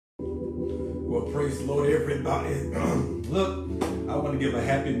Well, praise the Lord, everybody. Look, I want to give a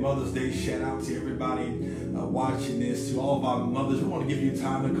happy Mother's Day shout out to everybody watching this, to all of our mothers. We want to give you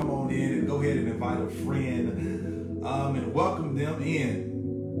time to come on in and go ahead and invite a friend and welcome them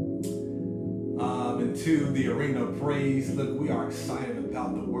into the arena of praise. Look, we are excited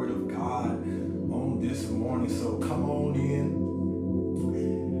about the Word of God on this morning, so come on in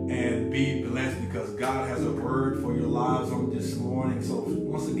and be blessed, because God has a word for your lives on this morning. So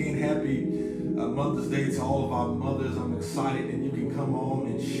once again, happy Mother's Day to all of our mothers. I'm excited, and you can come on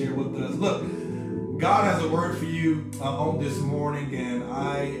and share with us. Look, God has a word for you on this morning, and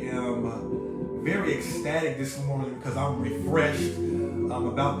I am very ecstatic this morning because I'm refreshed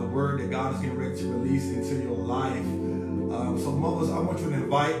about the word that God is getting ready to release into your life. So mothers, I want you to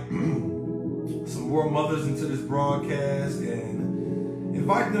invite some more mothers into this broadcast and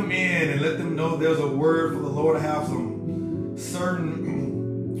invite them in and let them know there's a word for the Lord to have some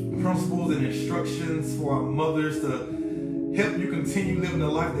certain principles and instructions for our mothers to help you continue living the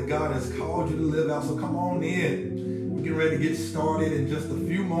life that God has called you to live out. So come on in. We're getting ready to get started in just a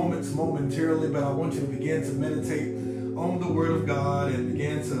few moments momentarily, but I want you to begin to meditate on the Word of God and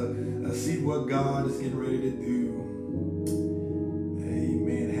begin to see what God is getting ready to do.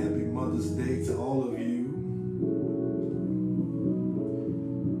 Amen. Happy Mother's Day to all of you.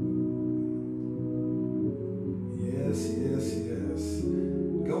 Yes, yes, yes.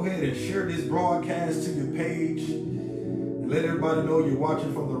 Go ahead and share this broadcast to your page and let everybody know you're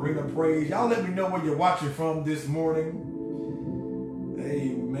watching from the Arena of Praise. Y'all let me know where you're watching from this morning.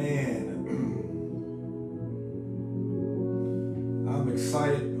 Amen. I'm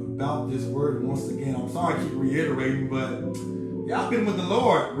excited about this word once again. I'm sorry I keep reiterating, but yeah, I've been with the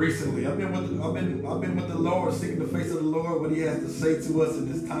Lord recently. I've been with the Lord, seeking the face of the Lord, what He has to say to us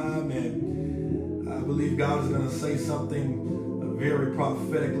in this time, and I believe God is going to say something very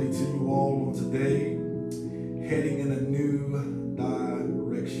prophetically to you all on today, heading in a new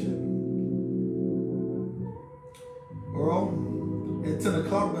direction. Well, at 10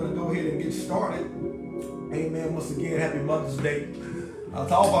 o'clock, we're going to go ahead and get started. Amen. Once again, happy Mother's Day.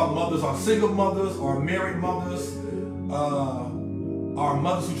 To all of our mothers, our single mothers, our married mothers, our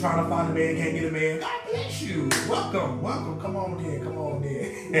mothers who trying to find a man, can't get a man. God bless you. Welcome, welcome. Come on in, come on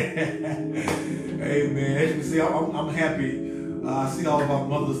in. Amen. As you can see, I'm happy. I see all of our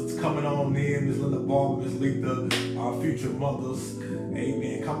mothers coming on in. Miss Linda Barber, Miss Letha, our future mothers.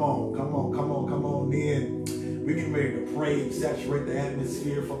 Amen. Come on, come on, come on, come on in. We're getting ready to pray and saturate the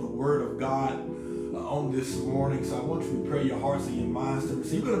atmosphere for the Word of God on this morning. So I want you to prepare your hearts and your minds to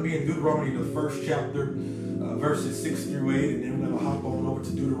receive. We're going to be in Deuteronomy, the first chapter, verses 6 through 8, and then we're going to hop on over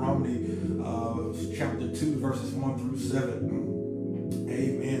to Deuteronomy chapter 2, verses 1 through 7.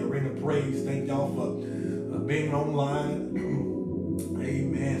 Amen. Arena Praise. Thank y'all for being online.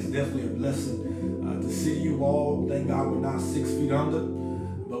 Amen. It's definitely a blessing to see you all. Thank God we're not 6 feet under,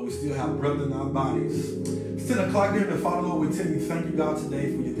 but we still have breath in our bodies. It's 10 o'clock there. Father, Lord, we tell you thank you, God,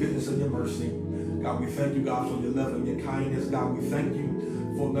 today for your goodness and your mercy. God, we thank you, God, for your love and your kindness. God, we thank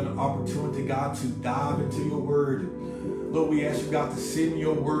you for another opportunity, God, to dive into your word. Lord, we ask you, God, to send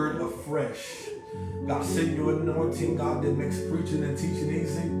your word afresh. God, send your anointing, God, that makes preaching and teaching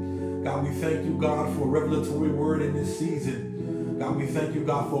easy. God, we thank you, God, for a revelatory word in this season. God, we thank you,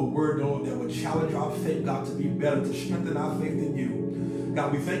 God, for a word, Lord, that would challenge our faith, God, to be better, to strengthen our faith in you.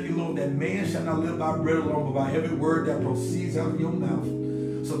 God, we thank you, Lord, that man shall not live by bread alone, but by every word that proceeds out of your mouth.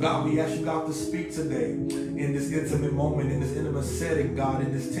 So, God, we ask you, God, to speak today in this intimate moment, in this intimate setting, God,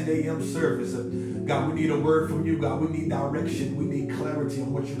 in this 10 a.m. service. God, we need a word from you, God. We need direction. We need clarity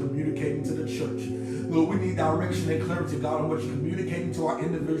on what you're communicating to the church. Lord, we need direction and clarity, God, on what you're communicating to our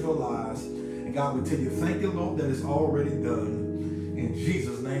individual lives. And, God, we tell you, thank you, Lord, that it's already done. In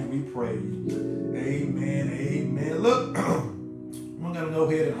Jesus' name we pray. Amen, amen. Look, we're going to go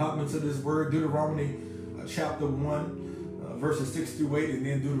ahead and hop into this word, Deuteronomy chapter 1. Verses 6 through 8, and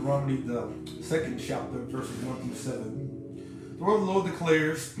then Deuteronomy, the second chapter, verses 1 through 7. The word of the Lord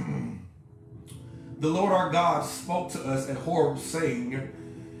declares, the Lord our God spoke to us at Horeb, saying,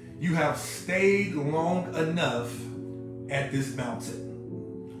 you have stayed long enough at this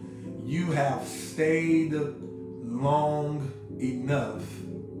mountain. You have stayed long enough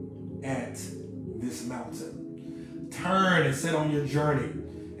at this mountain. Turn and set on your journey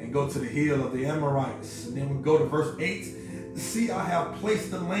and go to the hill of the Amorites. And then we go to verse 8. See, I have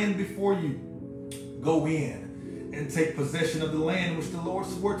placed the land before you. Go in and take possession of the land which the Lord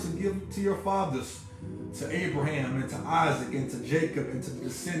swore to give to your fathers, to Abraham and to Isaac and to Jacob and to the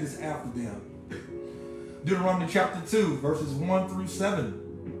descendants after them. Deuteronomy chapter 2, verses 1 through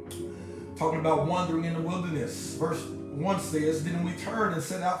 7. Talking about wandering in the wilderness. Verse 1 says, then we turned and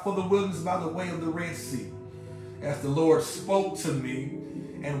set out for the wilderness by the way of the Red Sea, as the Lord spoke to me,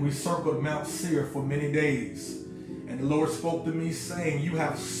 and we circled Mount Seir for many days. And the Lord spoke to me, saying, you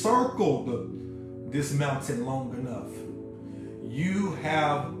have circled this mountain long enough. You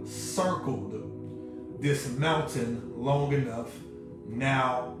have circled this mountain long enough.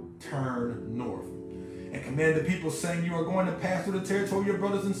 Now turn north. And command the people, saying, you are going to pass through the territory of your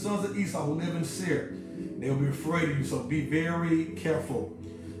brothers and sons of Esau who live in Seir. They will be afraid of you, so be very careful.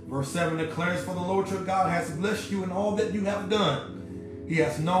 Verse 7 declares, for the Lord your God has blessed you in all that you have done. He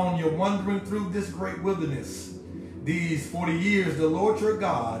has known your wandering through this great wilderness. These 40 years the Lord your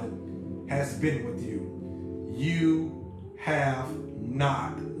God has been with you. You have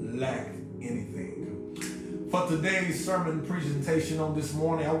not lacked anything. For today's sermon presentation on this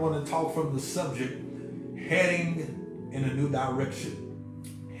morning, I want to talk from the subject, heading in a new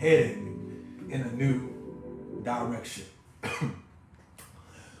direction. Heading in a new direction.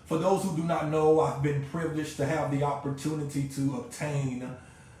 For those who do not know, I've been privileged to have the opportunity to obtain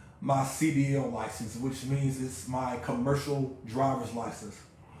my CDL license, which means it's my commercial driver's license.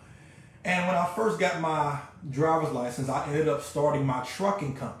 And when I first got my driver's license, I ended up starting my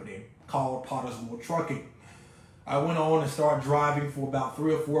trucking company called Pottersville Trucking. I went on and started driving for about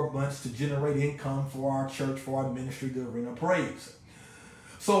 3 or 4 months to generate income for our church, for our ministry, the Arena Praise.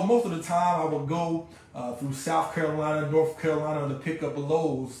 So most of the time I would go through South Carolina, North Carolina to pick up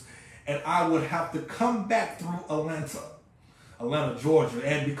loads, and I would have to come back through Atlanta, Georgia.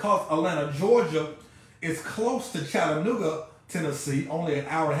 And because Atlanta, Georgia is close to Chattanooga, Tennessee, only an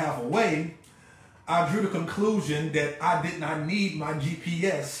hour and a half away, I drew the conclusion that I did not need my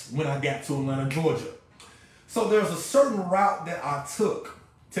GPS when I got to Atlanta, Georgia. So there's a certain route that I took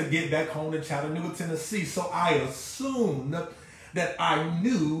to get back home to Chattanooga, Tennessee. So I assumed that I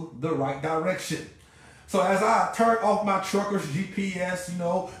knew the right direction. So as I turned off my trucker's GPS, you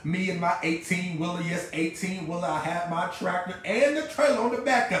know, me and my 18-wheeler, yes, 18-wheeler, I had my tractor and the trailer on the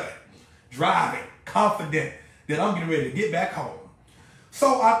back of it, driving, confident that I'm getting ready to get back home.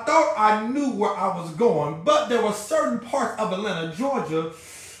 So I thought I knew where I was going, but there were certain parts of Atlanta, Georgia,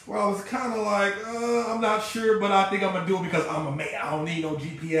 where I was kind of like, I'm not sure, but I think I'm going to do it because I'm a man. I don't need no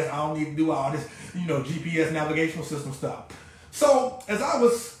GPS. I don't need to do all this, you know, GPS navigational system stuff. So as I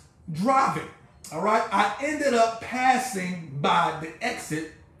was driving, all right, I ended up passing by the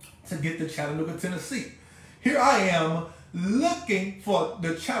exit to get to Chattanooga, Tennessee. Here I am looking for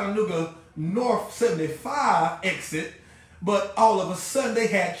the Chattanooga North 75 exit, but all of a sudden they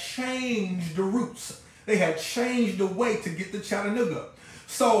had changed the routes. They had changed the way to get to Chattanooga.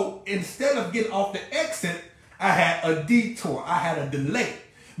 So instead of getting off the exit, I had a detour. I had a delay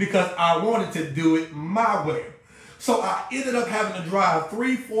because I wanted to do it my way. So I ended up having to drive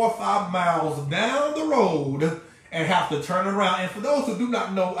 3, 4, 5 miles down the road and have to turn around. And for those who do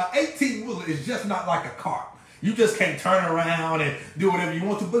not know, an 18-wheeler is just not like a car. You just can't turn around and do whatever you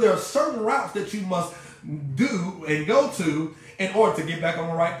want to. But there are certain routes that you must do and go to in order to get back on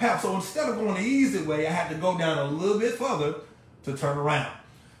the right path. So instead of going the easy way, I had to go down a little bit further to turn around.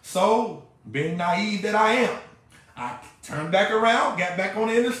 So, being naive that I am, I turned back around, got back on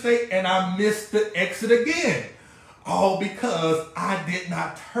the interstate, and I missed the exit again. All because I did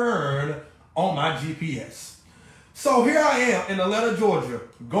not turn on my GPS. So here I am in Atlanta, Georgia,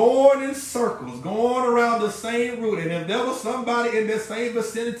 going in circles, going around the same route. And if there was somebody in this same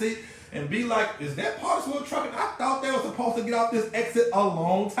vicinity and be like, is that Pottersville Trucking? I thought they were supposed to get off this exit a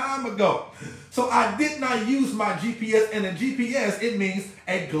long time ago. So I did not use my GPS, and a GPS, it means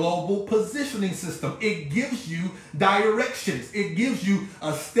a global positioning system. It gives you directions. It gives you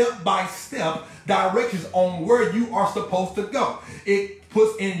a step-by-step directions on where you are supposed to go. It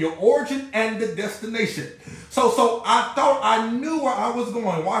puts in your origin and the destination. So I thought I knew where I was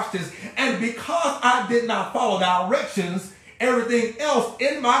going. Watch this. And because I did not follow directions, everything else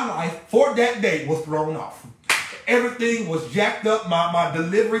in my life for that day was thrown off. Everything was jacked up. My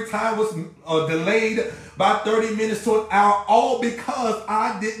delivery time was delayed by 30 minutes to an hour, all because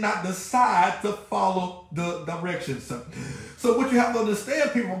I did not decide to follow the directions. So what you have to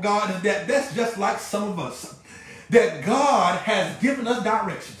understand, people of God, is that that's just like some of us. That God has given us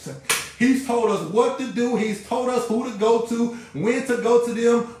directions. He's told us what to do. He's told us who to go to, when to go to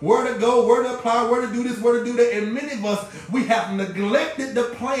them, where to go, where to apply, where to do this, where to do that. And many of us, we have neglected the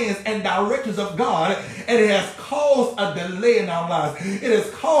plans and directions of God, and it has caused a delay in our lives. It has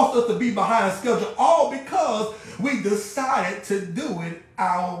caused us to be behind schedule, all because we decided to do it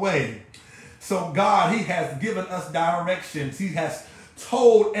our way. So God, He has given us directions. He has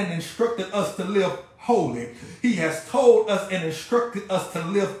told and instructed us to live holy. He has told us and instructed us to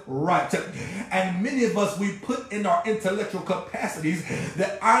live right. And many of us, we put in our intellectual capacities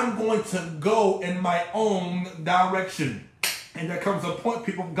that I'm going to go in my own direction. And there comes a point,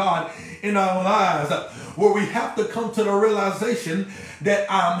 people of God, in our lives where we have to come to the realization that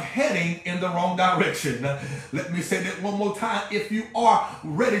I'm heading in the wrong direction. Let me say that one more time. If you are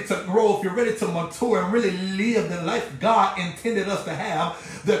ready to grow, if you're ready to mature and really live the life God intended us to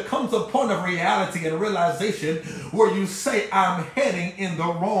have, there comes a point of reality and realization where you say, I'm heading in the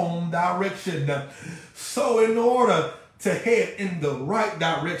wrong direction. So in order to head in the right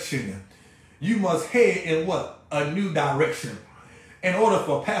direction, you must head in what? A new direction. In order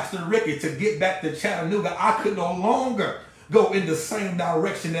for Pastor Ricky to get back to Chattanooga, I could no longer go in the same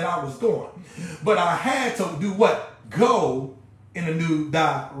direction that I was going. But I had to do what? Go in a new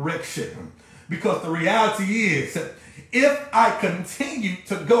direction. Because the reality is, if I continue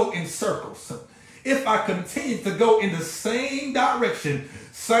to go in circles, if I continue to go in the same direction,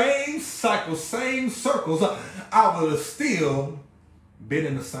 same cycle, same circles, I would have still been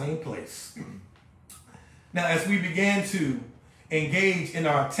in the same place. Now, as we began to engage in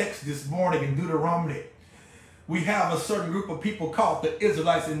our text this morning in Deuteronomy, we have a certain group of people called the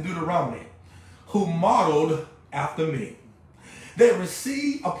Israelites in Deuteronomy who modeled after me. They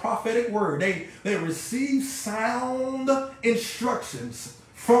received a prophetic word. They received sound instructions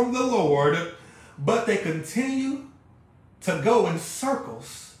from the Lord, but they continue to go in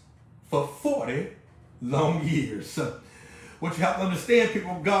circles for 40 long years. What you have to understand,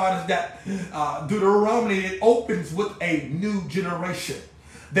 people of God, is that Deuteronomy, it opens with a new generation.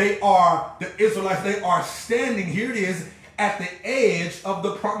 They are, the Israelites, they are standing, here it is, at the edge of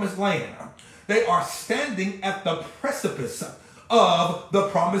the promised land. They are standing at the precipice of the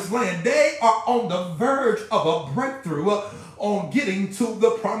promised land. They are on the verge of a breakthrough on getting to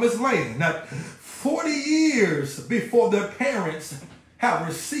the promised land. Now, 40 years before their parents have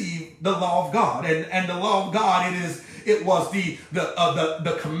received the law of God. And the law of God, it was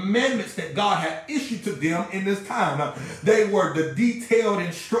the commandments that God had issued to them in this time. They were the detailed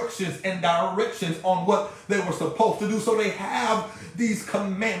instructions and directions on what they were supposed to do. So they have these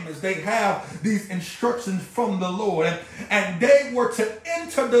commandments. They have these instructions from the Lord. And they were to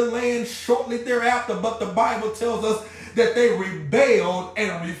enter the land shortly thereafter. But the Bible tells us that they rebelled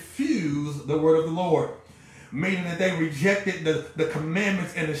and refused the word of the Lord. Meaning that they rejected the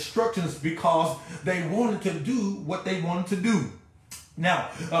commandments and instructions because they wanted to do what they wanted to do. Now,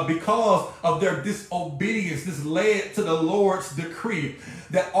 because of their disobedience, this led to the Lord's decree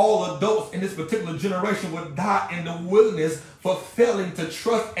that all adults in this particular generation would die in the wilderness for failing to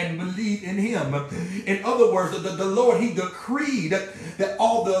trust and believe in him. In other words, the Lord, he decreed that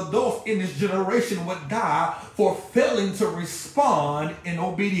all the adults in this generation would die for failing to respond in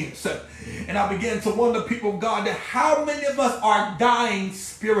obedience. And I began to wonder, people of God, that how many of us are dying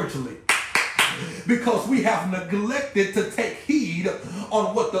spiritually? Because we have neglected to take heed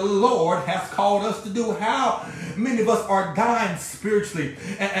on what the Lord has called us to do. How many of us are dying spiritually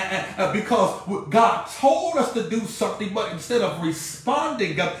because God told us to do something, but instead of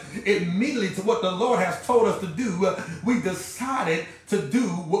responding immediately to what the Lord has told us to do, we decided to do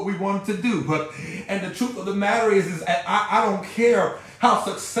what we wanted to do. And the truth of the matter is I don't care how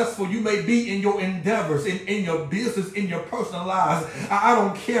successful you may be in your endeavors, in your business, in your personal lives. I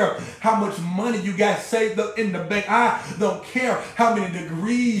don't care how much money you got saved up in the bank. I don't care how many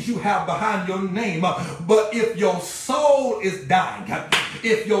degrees you have behind your name. But if your soul is dying,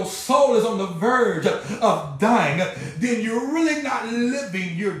 if your soul is on the verge of dying, then you're really not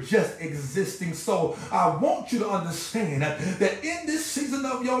living, you're just existing. So I want you to understand that in this season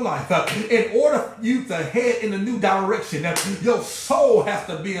of your life, in order for you to head in a new direction, your soul has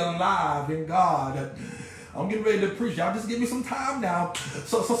to be alive in God. I'm getting ready to preach. Y'all just give me some time now.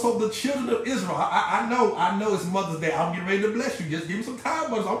 So the children of Israel, I know it's Mother's Day. I'm getting ready to bless you. Just give me some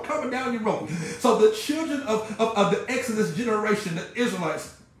time, mothers. I'm coming down your road. So the children of the Exodus generation, the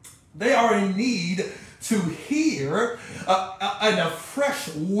Israelites, they are in need to hear a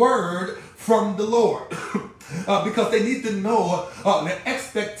fresh word from the Lord. Because they need to know the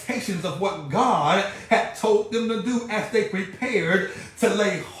expectations of what God had told them to do as they prepared to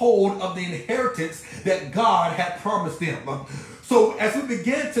lay hold of the inheritance that God had promised them. So as we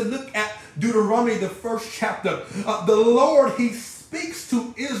begin to look at Deuteronomy, the first chapter, the Lord, he speaks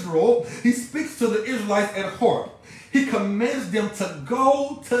to Israel. He speaks to the Israelites at Horeb. He commands them to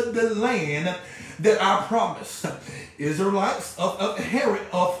go to the land that I promised. Israelites of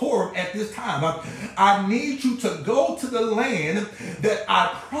Horeb at this time, I need you to go to the land that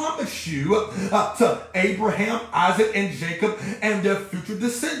I promised you to Abraham, Isaac, and Jacob and their future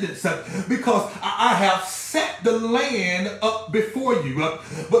descendants, because I have set the land up before you.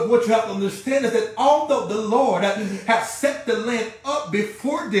 But what you have to understand is that although the Lord has set the land up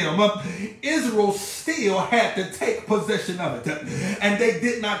before them, Israel still had to take possession of it. And they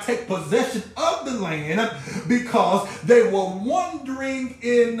did not take possession of the land because they were wandering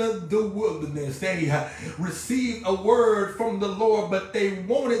in the wilderness. They received a word from the Lord, but they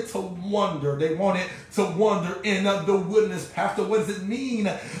wanted to wander. They wanted to wander in the wilderness. Pastor, what does it mean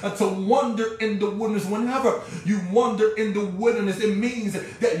to wander in the wilderness? Whenever you wander in the wilderness, it means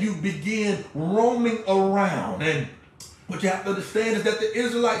that you begin roaming around. And what you have to understand is that the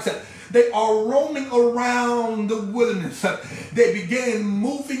Israelites, they are roaming around the wilderness. They began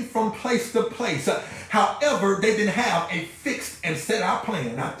moving from place to place. However, they didn't have a fixed and set out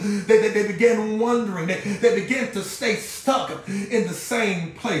plan. They began wandering. They began to stay stuck in the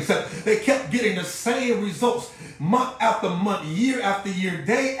same place. They kept getting the same results month after month, year after year,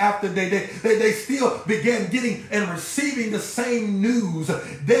 day after day. They still began getting and receiving the same news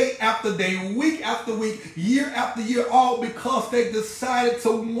day after day, week after week, year after year, all because they decided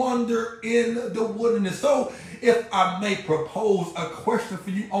to wander in the wilderness. So if I may propose a question for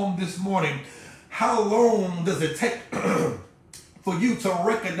you on this morning, how long does it take for you to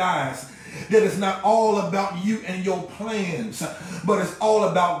recognize that it's not all about you and your plans, but it's all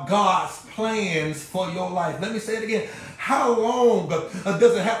about God's plans for your life? Let me say it again. How long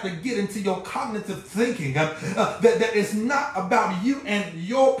does it have to get into your cognitive thinking that it's not about you and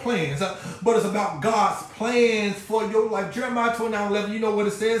your plans, but it's about God's plans for your life? Jeremiah 29:11, you know what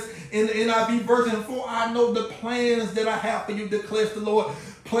it says in the NIV version: "For I know the plans that I have for you, declares the Lord.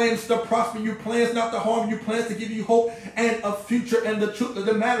 Plans to prosper you, plans not to harm you, plans to give you hope and a future." And the truth of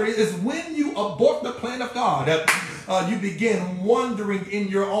the matter is when you abort the plan of God, you begin wandering in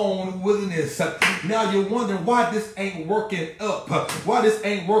your own wilderness. Now you're wondering why this ain't working up, why this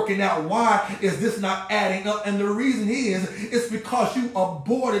ain't working out, why is this not adding up? And the reason is, it's because you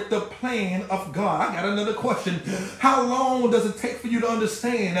aborted the plan of God. I got another question. How long does it take for you to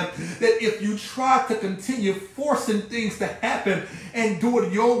understand that if you try to continue forcing things to happen and do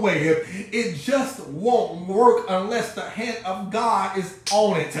it your way, it just won't work unless the hand of God is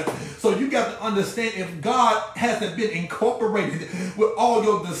on it? So you got to understand, if God hasn't been incorporated with all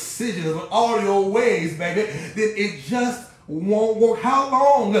your decisions, with all your ways, baby, then it just won't work. How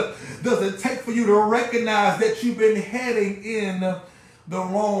long does it take for you to recognize that you've been heading in the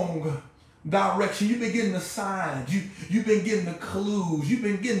wrong direction? You've been getting the signs, you've been getting the clues, you've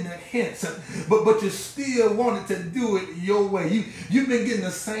been getting the hints, but you still wanted to do it your way. You've been getting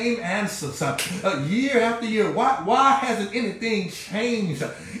the same answers year after year. Why hasn't anything changed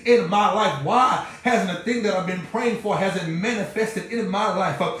in my life? Why hasn't the thing that I've been praying for hasn't manifested in my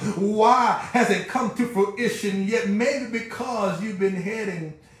life? Why hasn't it come to fruition yet? Maybe because you've been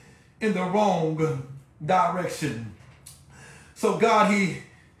heading in the wrong direction. So God,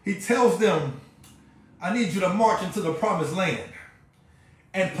 He tells them, I need you to march into the promised land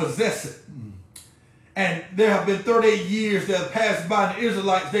and possess it. And there have been 38 years that have passed by, and the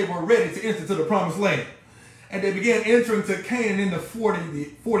Israelites, they were ready to enter into the promised land. And they began entering to Canaan in the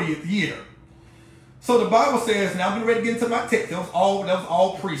 40th year. So the Bible says, now I'm getting ready to get into my text. That was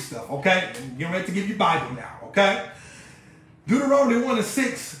all pre-stuff, okay? I'm getting ready to give you Bible now, okay? Deuteronomy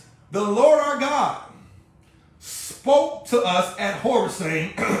 1:6, the Lord our God spoke to us at Horeb,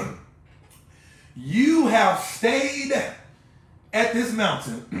 saying, you have stayed at this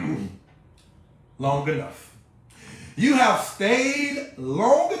mountain long enough. You have stayed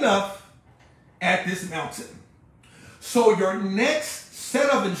long enough at this mountain. So your next set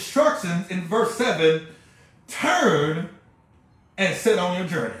of instructions in verse 7, turn and set on your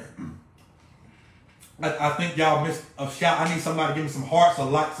journey. I think y'all missed a shout. I need somebody to give me some hearts or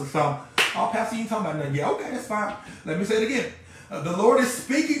likes or something. Oh, Pastor, you ain't talking about nothing. Yeah, okay, that's fine. Let me say it again. The Lord is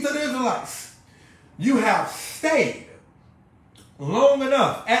speaking to the Israelites. You have stayed long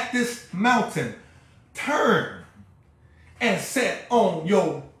enough at this mountain. Turn and set on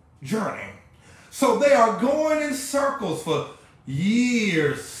your journey. So they are going in circles for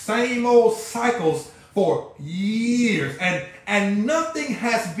years, same old cycles for years, and nothing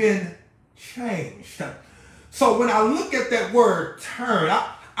has been changed. So when I look at that word turn,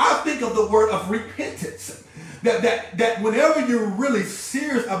 I think of the word of repentance. That whenever you're really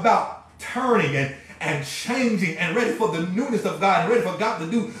serious about turning and changing and ready for the newness of God and ready for God to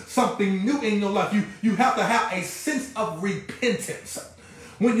do something new in your life, you have to have a sense of repentance.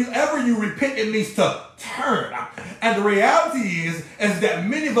 Whenever you repent, it means to turn. And the reality is that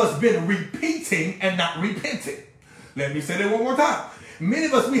many of us been repeating and not repenting. Let me say that one more time. Many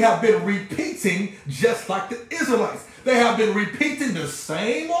of us, we have been repeating just like the Israelites. They have been repeating the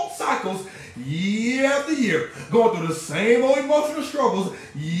same old cycles year after year, going through the same old emotional struggles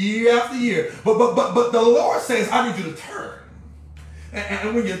year after year. But the Lord says, I need you to turn.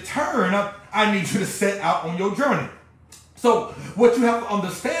 And when you turn, I need you to set out on your journey. So what you have to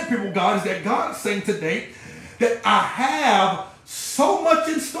understand, people of God, is that God is saying today that I have so much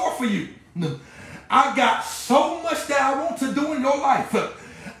in store for you. I got so much that I want to do in your life.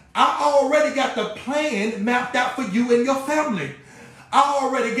 I already got the plan mapped out for you and your family. I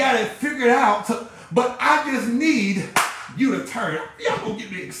already got it figured out, but I just need you to turn. Y'all gonna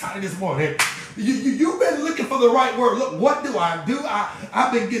get me excited this morning. You've been looking for the right word. Look, what do?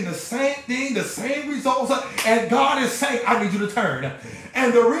 I've been getting the same thing, the same results, and God is saying, I need you to turn.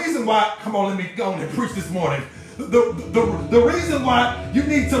 And the reason why, come on, let me go and preach this morning. The reason why you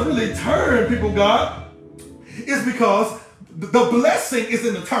need to really turn, people of God, is because the blessing is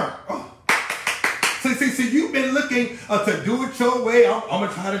in the turn. Oh. See, you've been looking to do it your way. I'm going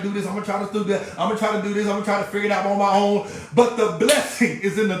to try to do this. I'm going to try to do that. I'm going to try to do this. I'm going to try to figure it out on my own. But the blessing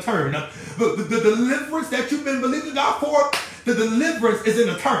is in the turn. The deliverance that you've been believing God for, the deliverance is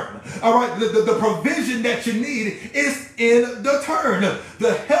in the turn. All right. The provision that you need is in the turn.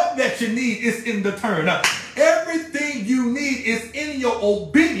 The help that you need is in the turn. Everything you need is in your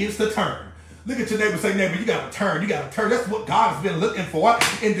obedience to turn. Look at your neighbor, say, neighbor, you got to turn. You got to turn. That's what God has been looking for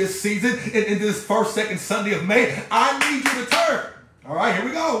in this season, in this first, second Sunday of May. I need you to turn. All right, here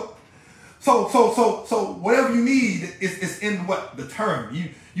we go. So whatever you need is in what? The turn.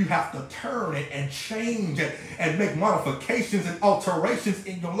 You have to turn it and change it and make modifications and alterations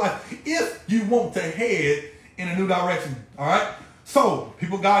in your life if you want to head in a new direction. All right? So,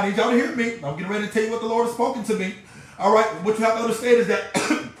 people of God, I need y'all to hear me. I'm getting ready to tell you what the Lord has spoken to me. All right? What you have to understand is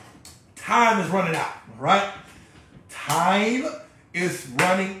that time is running out, all right? Time is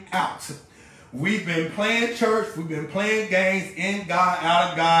running out. We've been playing church. We've been playing games, in God,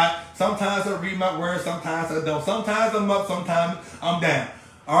 out of God. Sometimes I read my words. Sometimes I don't. Sometimes I'm up. Sometimes I'm down.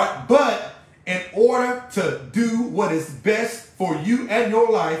 All right? But in order to do what is best for you and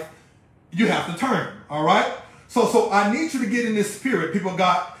your life, you have to turn, all right? So I need you to get in this spirit, people of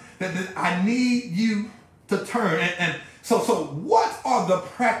God, that I need you to turn. And so what are the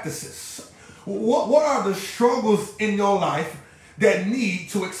practices? What are the struggles in your life that need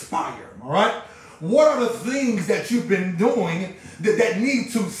to expire? All right. What are the things that you've been doing that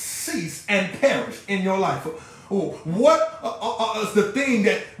need to cease and perish in your life? What is the thing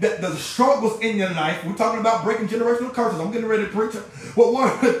that the struggles in your life? We're talking about breaking generational curses. I'm getting ready to preach. Well,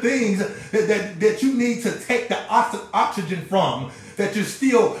 what are the things that you need to take the oxygen from, that you're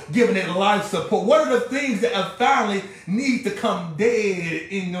still giving it life support? What are the things that finally need to come dead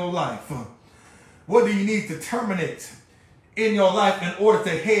in your life? What do you need to terminate in your life in order to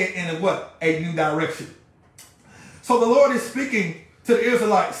head in what? A new direction. So the Lord is speaking to the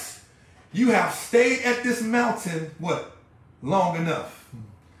Israelites. You have stayed at this mountain, what? Long enough.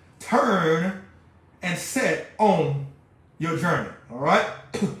 Turn and set on your journey. All right?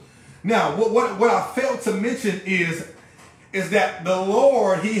 Now, what I failed to mention is that the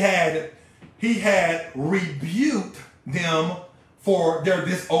Lord, he had rebuked them for their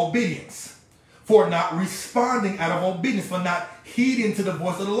disobedience, for not responding out of obedience, for not heeding to the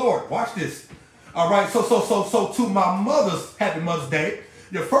voice of the Lord. Watch this. All right. So to my mothers, happy Mother's Day.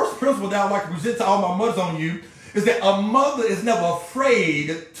 Your first principle that I'd like to present to all my mothers on you is that a mother is never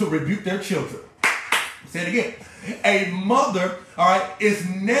afraid to rebuke their children. Say it again. A mother, all right, is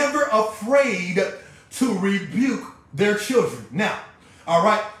never afraid to rebuke their children. Now, all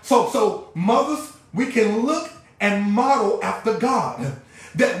right. So mothers, we can look and model after God.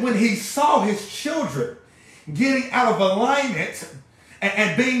 That when he saw his children getting out of alignment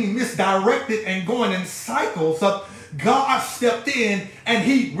and being misdirected and going in cycles, God stepped in and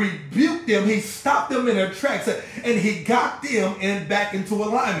he rebuked them. He stopped them in their tracks and he got them back into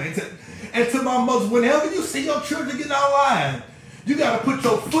alignment. And to my mothers, whenever you see your children getting out of line, you got to put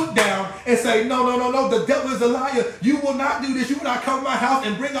your foot down and say, no, the devil is a liar. You will not do this. You will not come to my house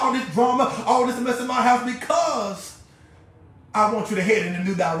and bring all this drama, all this mess in my house, because I want you to head in a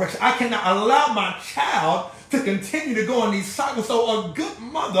new direction. I cannot allow my child to continue to go in these cycles. So a good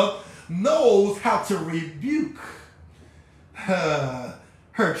mother knows how to rebuke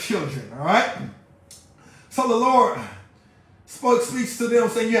her children, all right? So the Lord speaks to them,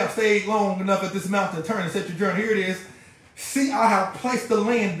 saying, you have stayed long enough at this mountain. Turn and set your journey. Here it is. See, I have placed the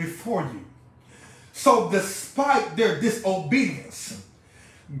land before you. So despite their disobedience,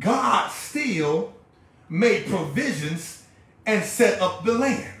 God still made provisions and set up the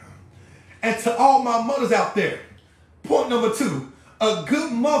land. And to all my mothers out there, point number 2, a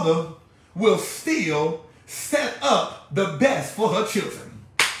good mother will still set up the best for her children.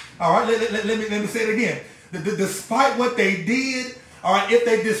 All right, let me say it again. Despite what they did, all right, if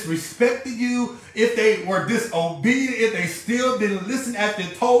they disrespected you, if they were disobedient, if they still didn't listen after you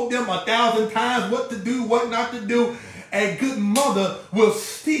told them 1,000 times what to do, what not to do, a good mother will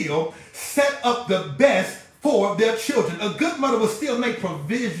still set up the best for their children. A good mother will still make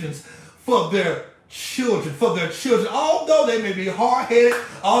provisions for their children, although they may be hard-headed,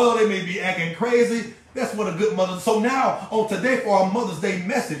 although they may be acting crazy. That's what a good mother. So now, on today for our Mother's Day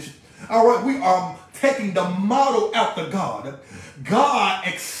message, all right, we are taking the model out to God. God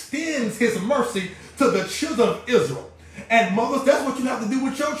extends his mercy to the children of Israel. And mothers, that's what you have to do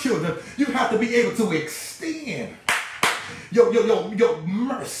with your children. You have to be able to extend your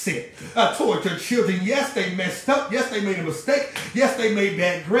mercy towards your children. Yes, they messed up. Yes, they made a mistake. Yes, they made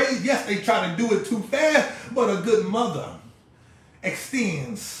bad grades. Yes, they tried to do it too fast. But a good mother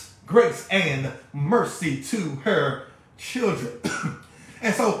extends grace and mercy to her children.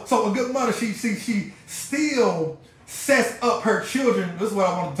 And so a good mother, she still sets up her children, this is what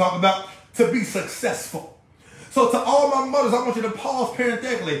I want to talk about, to be successful. So to all my mothers, I want you to pause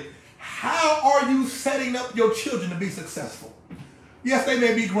parenthetically. How are you setting up your children to be successful? Yes, they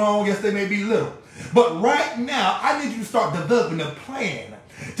may be grown. Yes, they may be little. But right now, I need you to start developing a plan.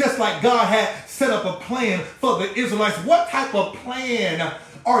 Just like God had set up a plan for the Israelites. What type of plan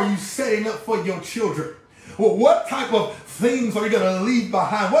are you setting up for your children? Well, what type of things are you going to leave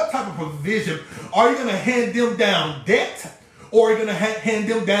behind? What type of provision? Are you going to hand them down debt? Or are you going to hand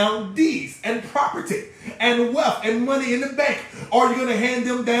them down deeds and property and wealth and money in the bank? Are you going to hand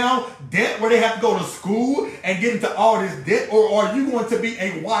them down debt where they have to go to school and get into all this debt? Or are you going to be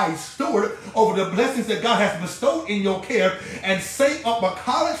a wise steward over the blessings that God has bestowed in your care and save up a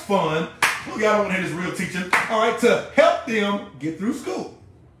college fund? Well, y'all don't want to hear this real teaching. All right, to help them get through school.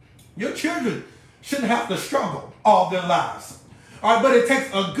 Your children shouldn't have to struggle all their lives. All right, but it takes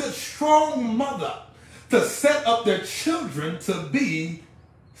a good, strong mother to set up their children to be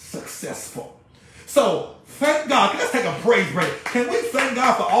successful. So thank God. Let's take a praise break. Can we thank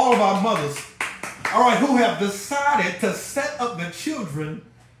God for all of our mothers, all right, who have decided to set up their children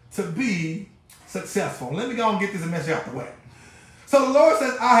to be successful? Let me go and get this message out the way. So the Lord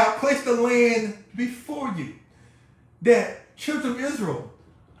says, I have placed the land before you. That children of Israel,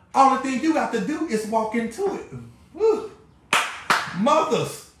 all the thing you have to do is walk into it. Woo.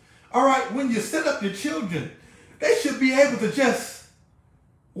 Mothers, all right, when you set up your children, they should be able to just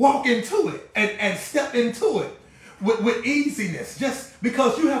walk into it and step into it with easiness, just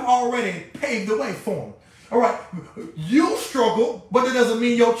because you have already paved the way for them. All right, you struggle, but it doesn't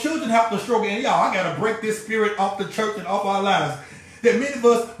mean your children have to struggle. And y'all, I got to break this spirit off the church and off our lives. That many of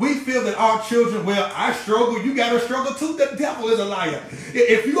us, we feel that our children, well, I struggle, you got to struggle too. The devil is a liar.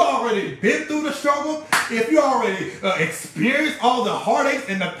 If you already been through the struggle, if you already experienced all the heartaches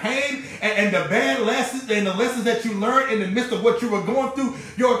and the pain and the bad lessons and the lessons that you learned in the midst of what you were going through,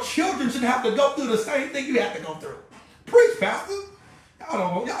 your children should have to go through the same thing you have to go through. Preach, Pastor.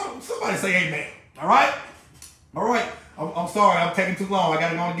 Y'all, somebody say amen. All right? All right. I'm sorry. I'm taking too long. I got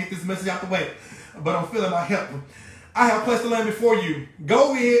to go and get this message out the way. But I'm feeling my help. I have placed the land before you.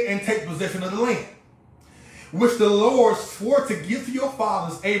 Go in and take possession of the land, which the Lord swore to give to your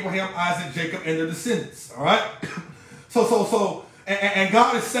fathers, Abraham, Isaac, Jacob, and their descendants. All right? And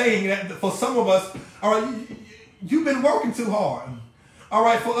God is saying that for some of us, all right, you've been working too hard. All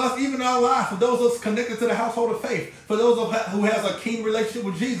right, for us, even in our lives, for those of us connected to the household of faith, for those of us who has a keen relationship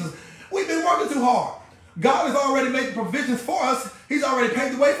with Jesus, we've been working too hard. God has already made provisions for us. He's already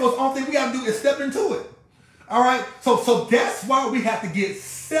paved the way for us. All thing we got to do is step into it. All right, so that's why we have to get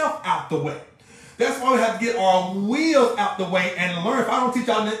self out the way. That's why we have to get our wheels out the way and learn. If I don't teach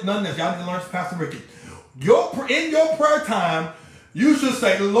y'all none of this, y'all need to learn from Pastor Ricky. In your prayer time, you should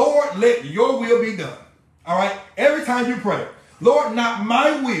say, Lord, let your will be done. All right, every time you pray, Lord, not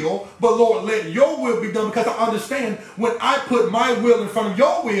my will, but Lord, let your will be done, because I understand when I put my will in front of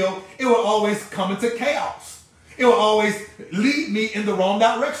your will, it will always come into chaos. It will always lead me in the wrong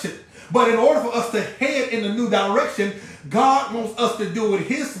direction. But in order for us to head in a new direction, God wants us to do it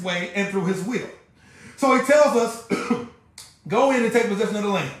his way and through his will. So he tells us, go in and take possession of the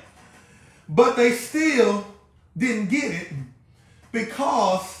land. But they still didn't get it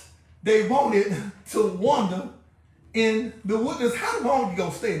because they wanted to wander in the wilderness. How long are you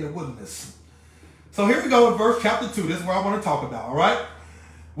going to stay in the wilderness? So here we go in verse chapter 2. This is what I want to talk about, all right?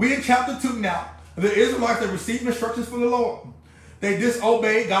 We in chapter 2 now. The Israelites, they received instructions from the Lord. They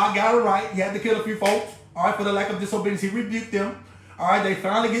disobeyed. God got it right. He had to kill a few folks. All right, for the lack of disobedience, he rebuked them. All right, they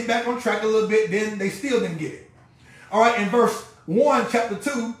finally get back on track a little bit. Then they still didn't get it. All right, in verse 1, chapter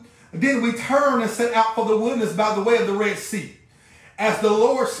 2, then we turned and set out for the wilderness by the way of the Red Sea, as the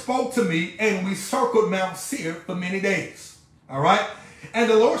Lord spoke to me, and we circled Mount Seir for many days. All right, and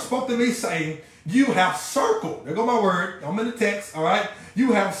the Lord spoke to me, saying, you have circled, there go my word, I'm in the text, all right,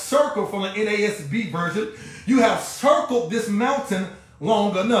 you have circled, from the NASB version, you have circled this mountain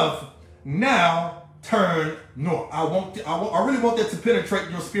long enough. Now turn north. I really want that to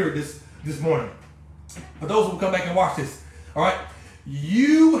penetrate your spirit this morning. For those who come back and watch this, all right,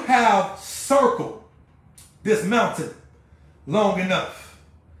 you have circled this mountain long enough.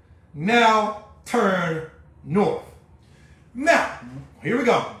 Now turn north. Now, here we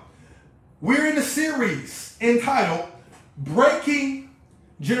go. We're in a series entitled Breaking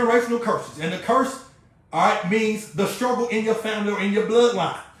Generational Curses. And the curse, all right, means the struggle in your family or in your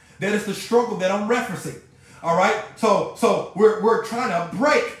bloodline. That is the struggle that I'm referencing. All right. So we're trying to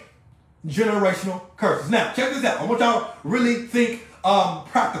break generational curses. Now, check this out. I want y'all to really think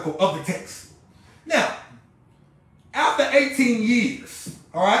practical of the text. Now, after 18 years,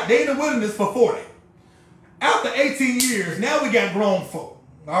 all right, they in the wilderness for 40. After 18 years, now we got grown folk.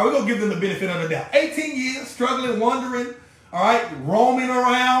 All right, we're going to give them the benefit of the doubt. 18 years, struggling, wandering, all right, roaming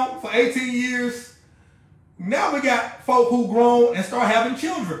around for 18 years. Now we got folk who grown and start having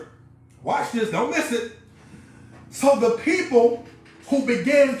children. Watch this, don't miss it. So the people who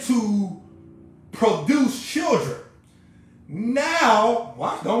began to produce children, now,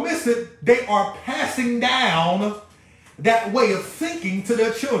 watch, don't miss it, they are passing down that way of thinking to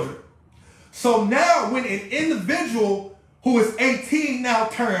their children. So now when an individual who is 18 now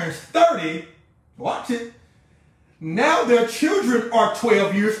turns 30, watch it, now their children are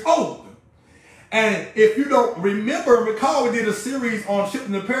 12 years old. And if you don't recall, we did a series on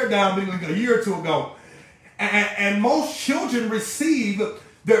shifting the paradigm a year or two ago. And most children receive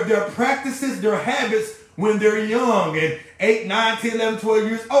their practices, their habits when they're young and 8, 9, 10, 11, 12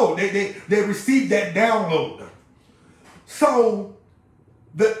 years old. They receive that download. So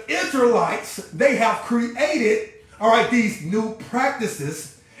the Israelites, they have created, all right, these new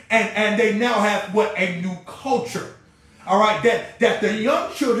practices, and they now have what? A new culture. All right, that the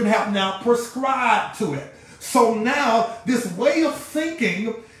young children have now prescribed to it. So now this way of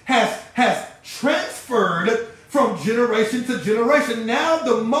thinking has transferred from generation to generation. Now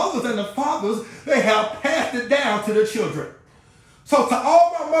the mothers and the fathers, they have passed it down to the children. So to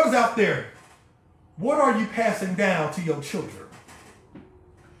all my mothers out there, what are you passing down to your children?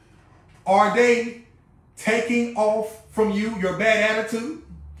 Are they taking off from you your bad attitude?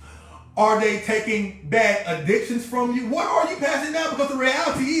 Are they taking bad addictions from you? What are you passing down? Because the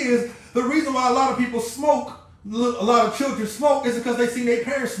reality is, the reason why a lot of people smoke, a lot of children smoke, is because they see their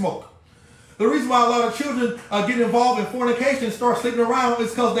parents smoke. The reason why a lot of children get involved in fornication and start sleeping around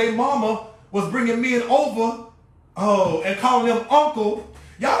is because their mama was bringing men over, and calling them uncle.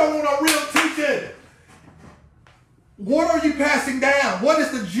 Y'all don't want no real teaching. What are you passing down? What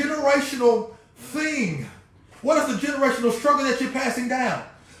is the generational thing? What is the generational struggle that you're passing down?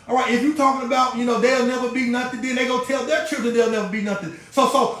 All right, if you're talking about, they'll never be nothing, then they're going to tell their children they'll never be nothing. So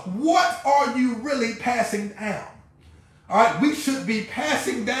what are you really passing down? All right, we should be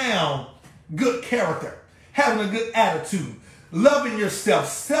passing down good character, having a good attitude, loving yourself,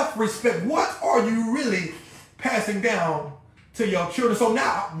 self-respect. What are you really passing down to your children? So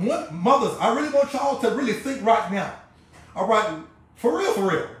now, mothers, I really want y'all to really think right now. All right, for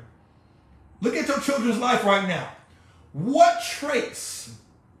real. Look at your children's life right now. What traits,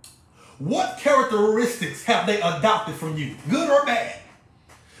 what characteristics have they adopted from you, good or bad?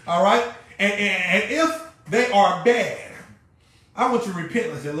 All right? And if they are bad, I want you to repent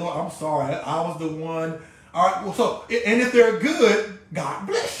and say, Lord, I'm sorry. I was the one. All right? Well, and if they're good, God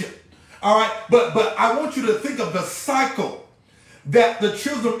bless you. All right? But I want you to think of the cycle that the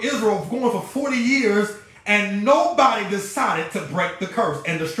children of Israel were going for 40 years, and nobody decided to break the curse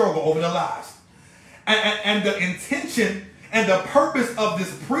and the struggle over their lives. And the intention and the purpose of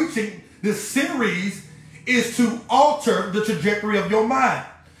this preaching, this series, is to alter the trajectory of your mind.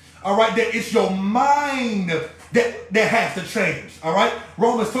 All right, that it's your mind that has to change. All right,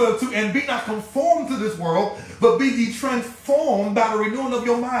 Romans 12:2, and be not conformed to this world, but be ye transformed by the renewing of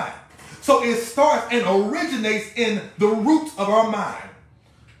your mind. So it starts and originates in the roots of our mind.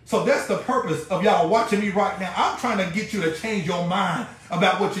 So that's the purpose of y'all watching me right now. I'm trying to get you to change your mind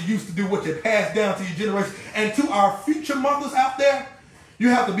about what you used to do, what you passed down to your generation. And to our future mothers out there, you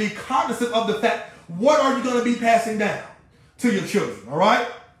have to be cognizant of the fact, what are you going to be passing down to your children, all right?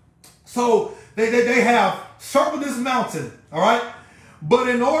 So they have circled this mountain All right. But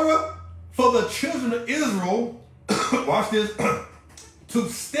in order for the children of Israel, watch this, to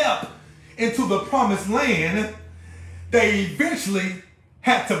step into the promised land, they eventually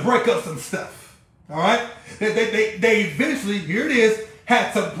had to break up some stuff. All right. They eventually, here it is,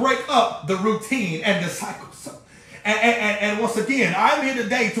 had to break up the routine and the cycles. And once again, I'm here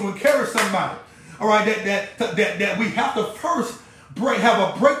today to encourage somebody, all right, that we have to first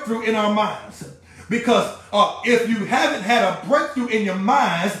have a breakthrough in our minds. Because if you haven't had a breakthrough in your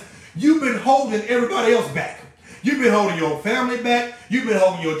minds, you've been holding everybody else back. You've been holding your family back. You've been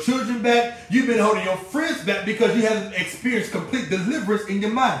holding your children back. You've been holding your friends back because you haven't experienced complete deliverance in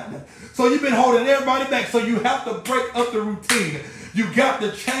your mind. So you've been holding everybody back. So you have to break up the routine. You got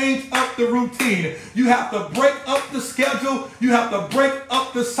to change up the routine. You have to break up the schedule. You have to break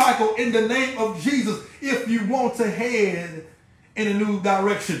up the cycle in the name of Jesus if you want to head in a new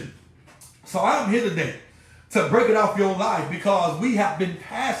direction. So I'm here today to break it off your life because we have been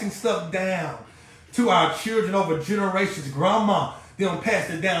passing stuff down to our children over generations. Grandma, they don't pass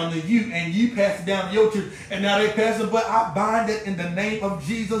it down to you, and you pass it down to your children, and now they pass it. But I bind it in the name of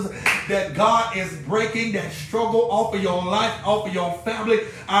Jesus that God is breaking that struggle off of your life, off of your family.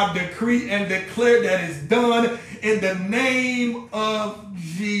 I decree and declare that it's done in the name of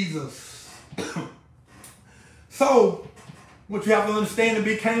Jesus. So, what you have to understand and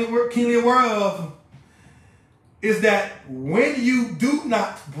be keenly aware of is that when you do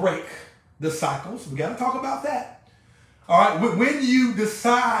not break the cycles, we got to talk about that. All right, when you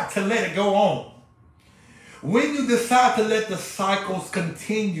decide to let it go on, when you decide to let the cycles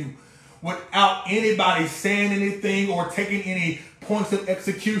continue without anybody saying anything or taking any points of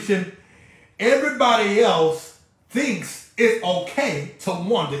execution, everybody else thinks it's okay to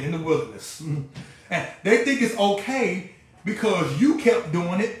wander in the wilderness. And they think it's okay because you kept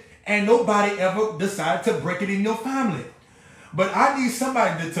doing it and nobody ever decided to break it in your family. But I need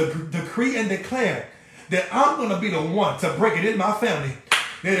somebody to decree and declare that I'm going to be the one to break it in my family.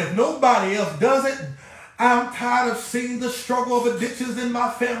 That if nobody else does it, I'm tired of seeing the struggle of addictions in my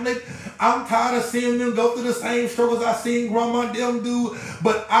family. I'm tired of seeing them go through the same struggles I seen grandma and them do.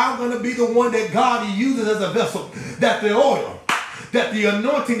 But I'm going to be the one that God uses as a vessel. That the oil, that the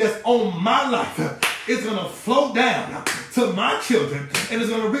anointing that's on my life is going to flow down to my children, and it's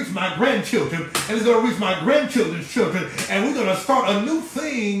going to reach my grandchildren, and it's going to reach my grandchildren's children, and we're going to start a new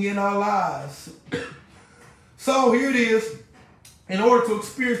thing in our lives. So here it is. In order to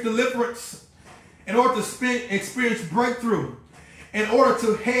experience deliverance, in order to experience breakthrough, in order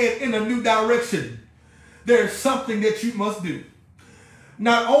to head in a new direction, there's something that you must do.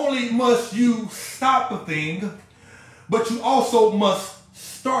 Not only must you stop a thing, but you also must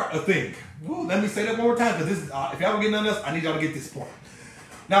start a thing. Woo, let me say that one more time, because this is, if y'all don't get none of this, I need y'all to get this point.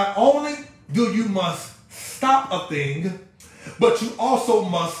 Not only do you must stop a thing, but you also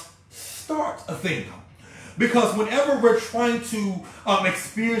must start a thing. Because whenever we're trying to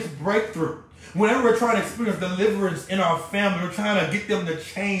experience breakthrough, whenever we're trying to experience deliverance in our family, we're trying to get them to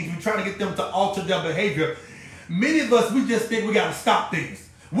change, we're trying to get them to alter their behavior, many of us, we just think we got to stop things,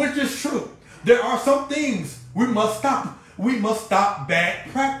 which is true. There are some things we must stop. We must stop bad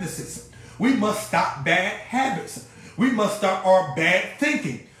practices. We must stop bad habits. We must stop our bad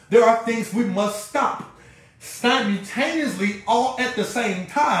thinking. There are things we must stop. Simultaneously, all at the same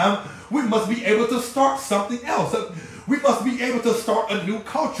time, we must be able to start something else. We must be able to start a new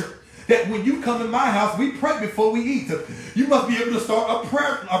culture. That when you come in my house, we pray before we eat. You must be able to start a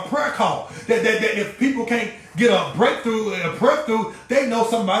prayer call. That if people can't get a breakthrough, they know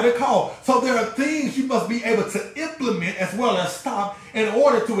somebody to call. So there are things you must be able to implement as well as stop in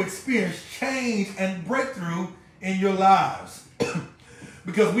order to experience change and breakthrough in your lives.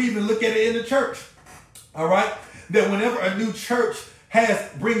 Because we even look at it in the church. All right, that whenever a new church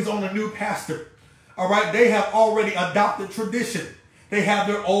brings on a new pastor, all right, they have already adopted tradition. They have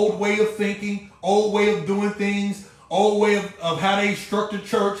their old way of thinking, old way of doing things, old way of how they structure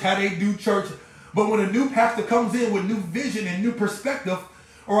church, how they do church. But when a new pastor comes in with new vision and new perspective,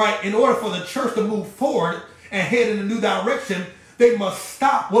 all right, in order for the church to move forward and head in a new direction, they must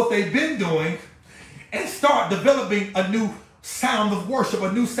stop what they've been doing and start developing a new sound of worship,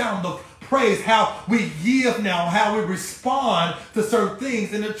 a new sound of praise, how we give now, how we respond to certain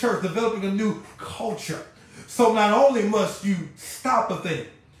things in the church, developing a new culture. So not only must you stop a thing,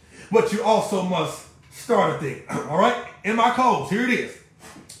 but you also must start a thing. All right? In my clothes, here it is.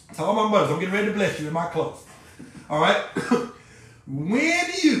 To all my mothers, I'm getting ready to bless you in my clothes. All right? When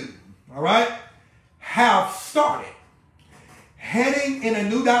you, all right, have started heading in a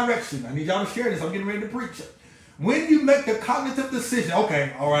new direction, I need y'all to share this. I'm getting ready to preach it. When you make the cognitive decision,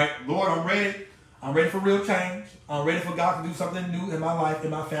 okay, all right, Lord, I'm ready. I'm ready for real change. I'm ready for God to do something new in my life, in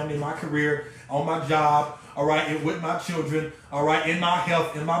my family, in my career, on my job, all right, and with my children, all right, in my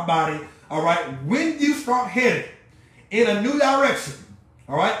health, in my body, all right. When you start heading in a new direction,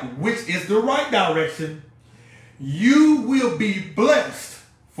 all right, which is the right direction, you will be blessed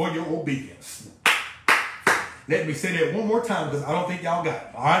for your obedience. Let me say that one more time because I don't think y'all got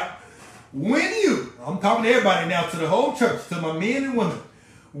it, all right? When you, I'm talking to everybody now, to the whole church, to my men and women,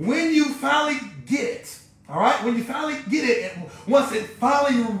 when you finally get it, all right, when you finally get it, and once it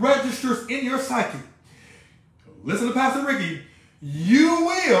finally registers in your psyche, listen to Pastor Ricky, you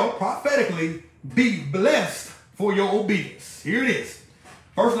will prophetically be blessed for your obedience. Here it is.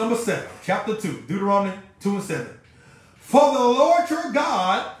 Verse number 7, chapter 2, Deuteronomy 2 and 7. For the Lord your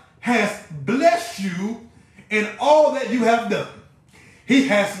God has blessed you in all that you have done. He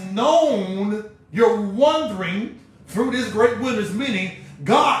has known your wandering through this great wilderness, meaning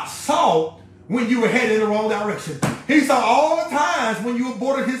God saw when you were headed in the wrong direction. He saw all the times when you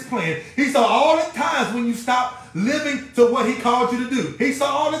aborted his plan. He saw all the times when you stopped living to what he called you to do. He saw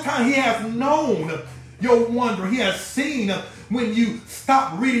all the time. He has known your wandering. He has seen when you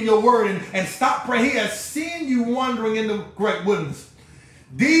stopped reading your word and stopped praying. He has seen you wandering in the great wilderness.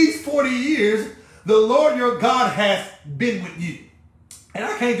 These 40 years, the Lord your God has been with you. And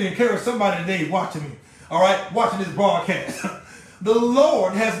I came to encourage somebody today watching me, all right, watching this broadcast. The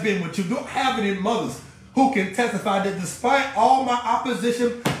Lord has been with you. Don't have any mothers who can testify that despite all my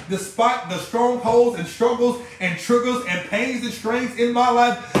opposition, despite the strongholds and struggles and triggers and pains and strains in my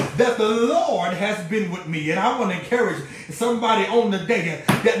life, that the Lord has been with me. And I want to encourage somebody on the day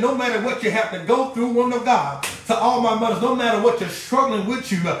that no matter what you have to go through, woman of God, to all my mothers, no matter what you're struggling with,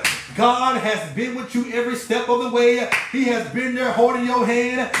 God has been with you every step of the way. He has been there holding your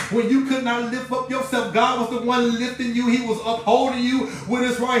hand when you could not lift up yourself. God was the one lifting you. He was upholding you with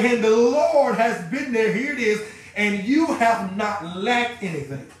his right hand. The Lord has been there. Here it is. And you have not lacked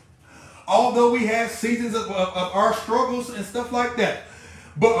anything. Although we have seasons of our struggles and stuff like that.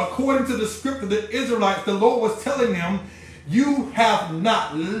 But according to the scripture, the Israelites, the Lord was telling them, you have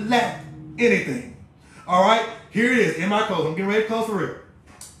not lacked anything. All right. Here it is. In my close. I'm getting ready to close for real.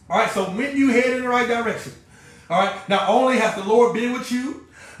 All right, so when you head in the right direction, all right, not only has the Lord been with you,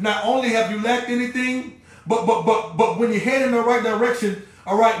 not only have you lacked anything, but when you head in the right direction,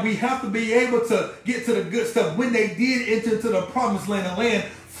 all right, we have to be able to get to the good stuff. When they did enter into the promised land, a land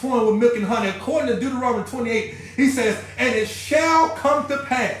flowing with milk and honey, according to Deuteronomy 28, he says, and it shall come to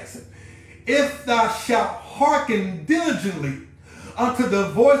pass, if thou shalt hearken diligently unto the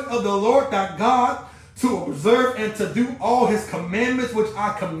voice of the Lord thy God, to observe and to do all his commandments, which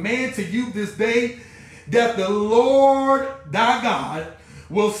I command to you this day, that the Lord thy God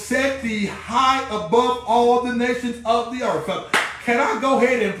will set thee high above all the nations of the earth. Can I go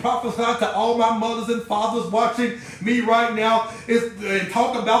ahead and prophesy to all my mothers and fathers watching me right now and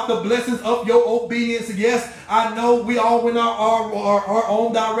talk about the blessings of your obedience? Yes, I know we all went our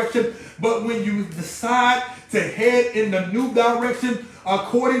own direction, but when you decide to head in the new direction,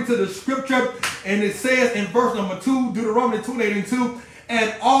 according to the scripture, and it says in verse number 2, Deuteronomy 28:2,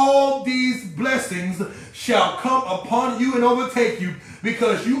 and all these blessings shall come upon you and overtake you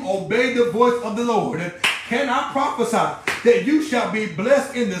because you obey the voice of the Lord. Can I prophesy that you shall be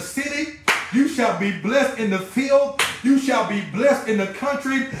blessed in the city, you shall be blessed in the field, you shall be blessed in the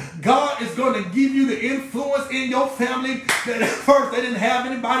country. God is going to give you the influence in your family that at first they didn't have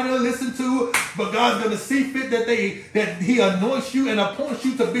anybody to listen to, but God's going to see fit that he anoints you and appoints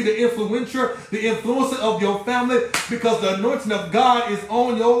you to be the influencer of your family, because the anointing of God is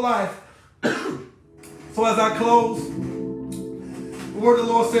on your life. So as I close, the word of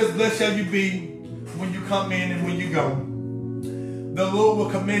the Lord says, blessed shall you be when you come in and when you go. The Lord will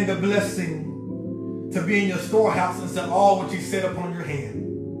command the blessing to be in your storehouse and to all which he set upon your hand.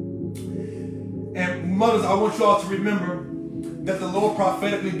 And mothers, I want you all to remember that the Lord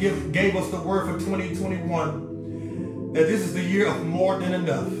prophetically gave us the word for 2021, that this is the year of more than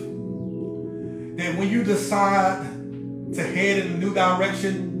enough. That when you decide to head in a new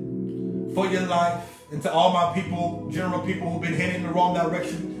direction for your life, and to all my people, general people who've been heading in the wrong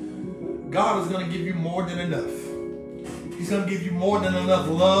direction, God is going to give you more than enough. He's going to give you more than enough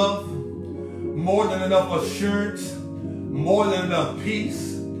love, more than enough assurance, more than enough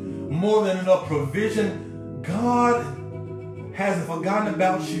peace, more than enough provision. God hasn't forgotten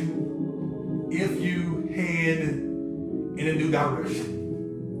about you if you head in a new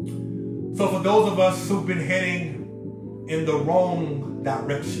direction. So for those of us who've been heading in the wrong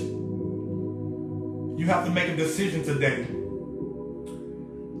direction, you have to make a decision today.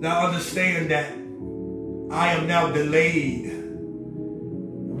 Now understand that I am now delayed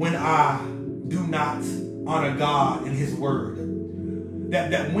when I do not honor God and his word.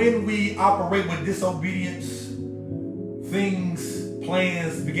 That when we operate with disobedience,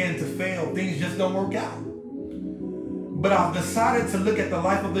 plans begin to fail. Things just don't work out. But I've decided to look at the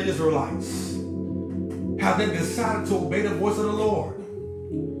life of the Israelites, how they decided to obey the voice of the Lord.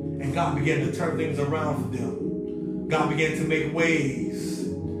 And God began to turn things around for them. God began to make ways.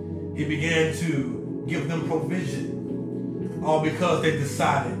 He began to give them provision, all because they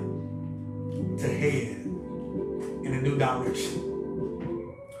decided to head in a new direction.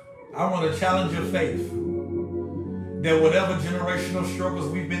 I want to challenge your faith that whatever generational struggles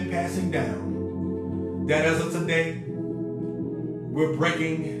we've been passing down, that as of today, we're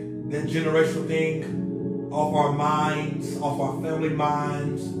breaking that generational thing off our minds, off our family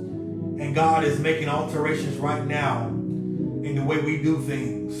minds, and God is making alterations right now in the way we do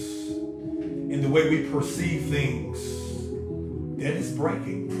things, in the way we perceive things. That is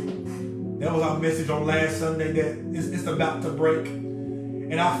breaking. That was our message on last Sunday, that it's about to break.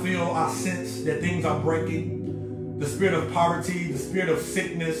 And I sense that things are breaking. The spirit of poverty, the spirit of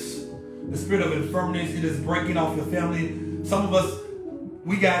sickness, the spirit of infirmities, it is breaking off your family. Some of us,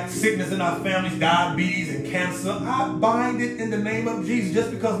 we got sickness in our families, diabetes and cancer. I bind it in the name of Jesus.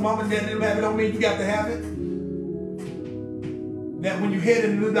 Just because mom and dad didn't have it don't mean you got to have it. That when you head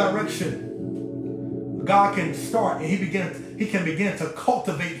in a new direction, God can start and he can begin to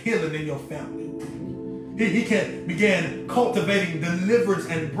cultivate healing in your family. He can begin cultivating deliverance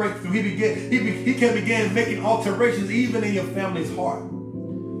and breakthrough. He can begin making alterations even in your family's heart.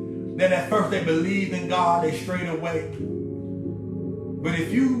 Then at first they believed in God, they strayed away. But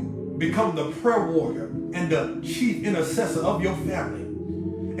if you become the prayer warrior and the chief intercessor of your family,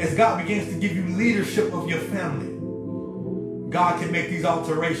 as God begins to give you leadership of your family, God can make these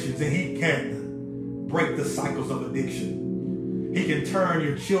alterations and he can break the cycles of addiction. He can turn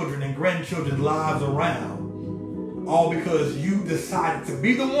your children and grandchildren's lives around, all because you decided to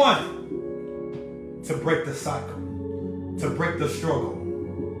be the one to break the cycle, to break the struggle.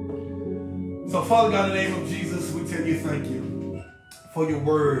 So Father God, in the name of Jesus, we tell you thank you for your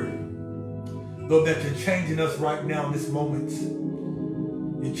word. Lord, that you're changing us right now in this moment.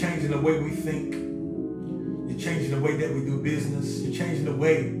 You're changing the way we think. You're changing the way that we do business. You're changing the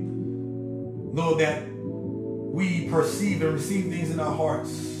way, Lord, that we perceive and receive things in our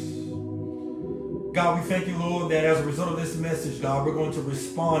hearts. God, we thank you, Lord, that as a result of this message, God, we're going to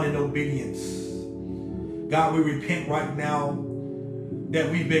respond in obedience. God, we repent right now that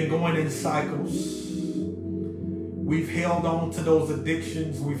we've been going in cycles. We've held on to those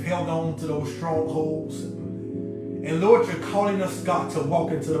addictions. We've held on to those strongholds. And Lord, you're calling us, God, to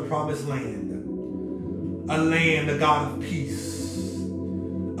walk into the promised land. A land, a God of peace.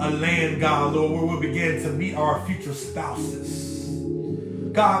 A land, God, Lord, where we'll begin to meet our future spouses.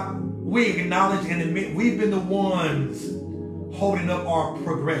 God, we acknowledge and admit we've been the ones holding up our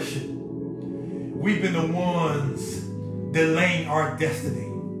progression. We've been the ones delaying our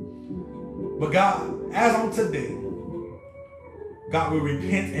destiny. But God, as on today, God, we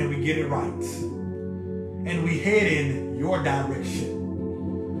repent and we get it right. And we head in your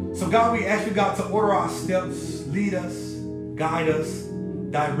direction. So God, we ask you, God, to order our steps, lead us, guide us,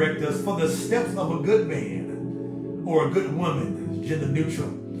 direct us. For the steps of a good man or a good woman, gender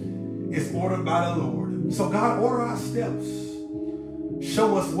neutral, is ordered by the Lord. So God, order our steps.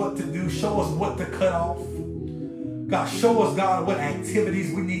 Show us what to do. Show us what to cut off. God, show us, God, what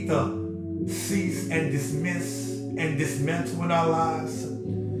activities we need to cease and dismiss and dismantle in our lives.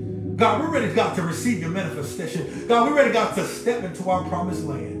 God, we're ready, God, to receive your manifestation. God, we're ready, God, to step into our promised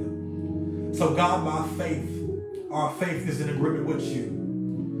land. So God, by faith, our faith is in agreement with you.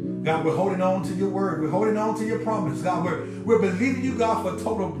 God, we're holding on to your word. We're holding on to your promise. God, we're believing you, God, for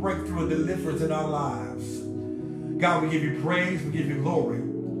total breakthrough and deliverance in our lives. God, we give you praise. We give you glory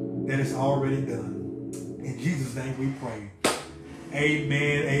that it's already done. In Jesus' name we pray.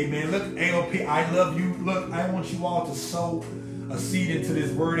 Amen. Amen. Look, AOP, I love you. Look, I want you all to sow a seed into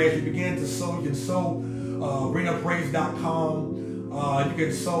this word. As you begin to sow, you can sow arenapraise.com. You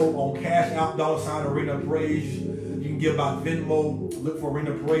can sow on Cash App, $Arena Praise. You can give by Venmo. Look for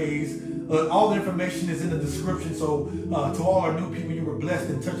Arena Praise. All the information is in the description. So to all our new people, you were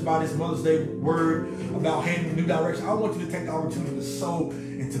blessed and touched by this Mother's Day word about heading in a new direction. I want you to take the opportunity to sow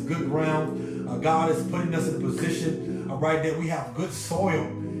into good ground. God is putting us in a position, right, that we have good soil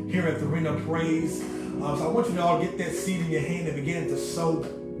here at the Arena Praise. So I want you to all get that seed in your hand and begin to sow.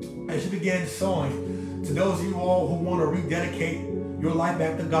 As you begin sowing, to those of you all who want to rededicate your life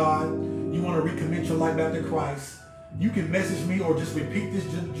back to God, you want to recommit your life back to Christ, you can message me or just repeat this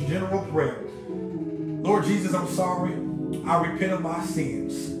general prayer. Lord Jesus, I'm sorry. I repent of my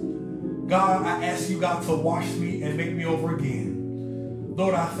sins. God, I ask you, God, to wash me and make me over again.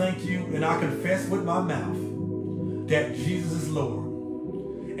 Lord, I thank you and I confess with my mouth that Jesus is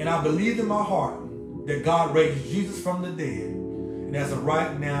Lord. And I believe in my heart that God raised Jesus from the dead. And as of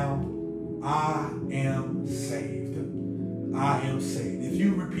right now, I am saved. I am saved. If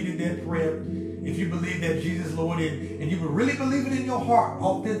you repeated that prayer, if you believe that Jesus is Lord, and you really believe it in your heart,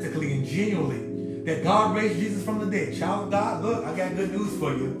 authentically and genuinely, that God raised Jesus from the dead, child of God, look, I got good news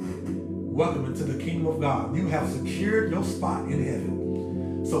for you. Welcome into the kingdom of God. You have secured your spot in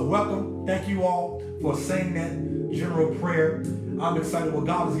heaven. So welcome. Thank you all for saying that general prayer. I'm excited what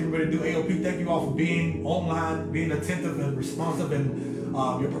God is getting ready to do. AOP, thank you all for being online, being attentive and responsive, and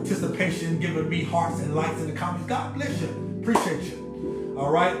your participation, giving me hearts and likes in the comments. God bless you. Appreciate you.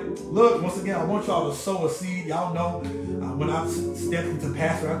 All right. Look, once again, I want y'all to sow a seed. Y'all know when I stepped into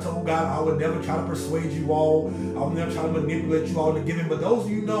pastor, I told God I would never try to persuade you all. I would never try to manipulate you all to give in. But those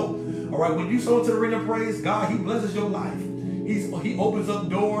of you know, all right, when you sow into the ring of praise, God, he blesses your life. He opens up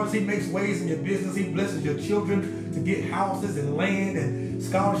doors. He makes ways in your business. He blesses your children to get houses and land and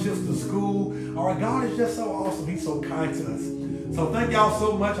scholarships to school. All right, God is just so awesome. He's so kind to us. So thank y'all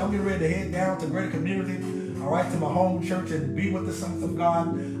so much. I'm getting ready to head down to Greater Community, all right, to my home church and be with the saints of God.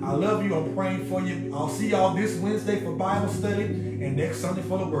 I love you. I'm praying for you. I'll see y'all this Wednesday for Bible study and next Sunday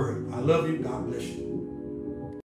for the Word. I love you. God bless you.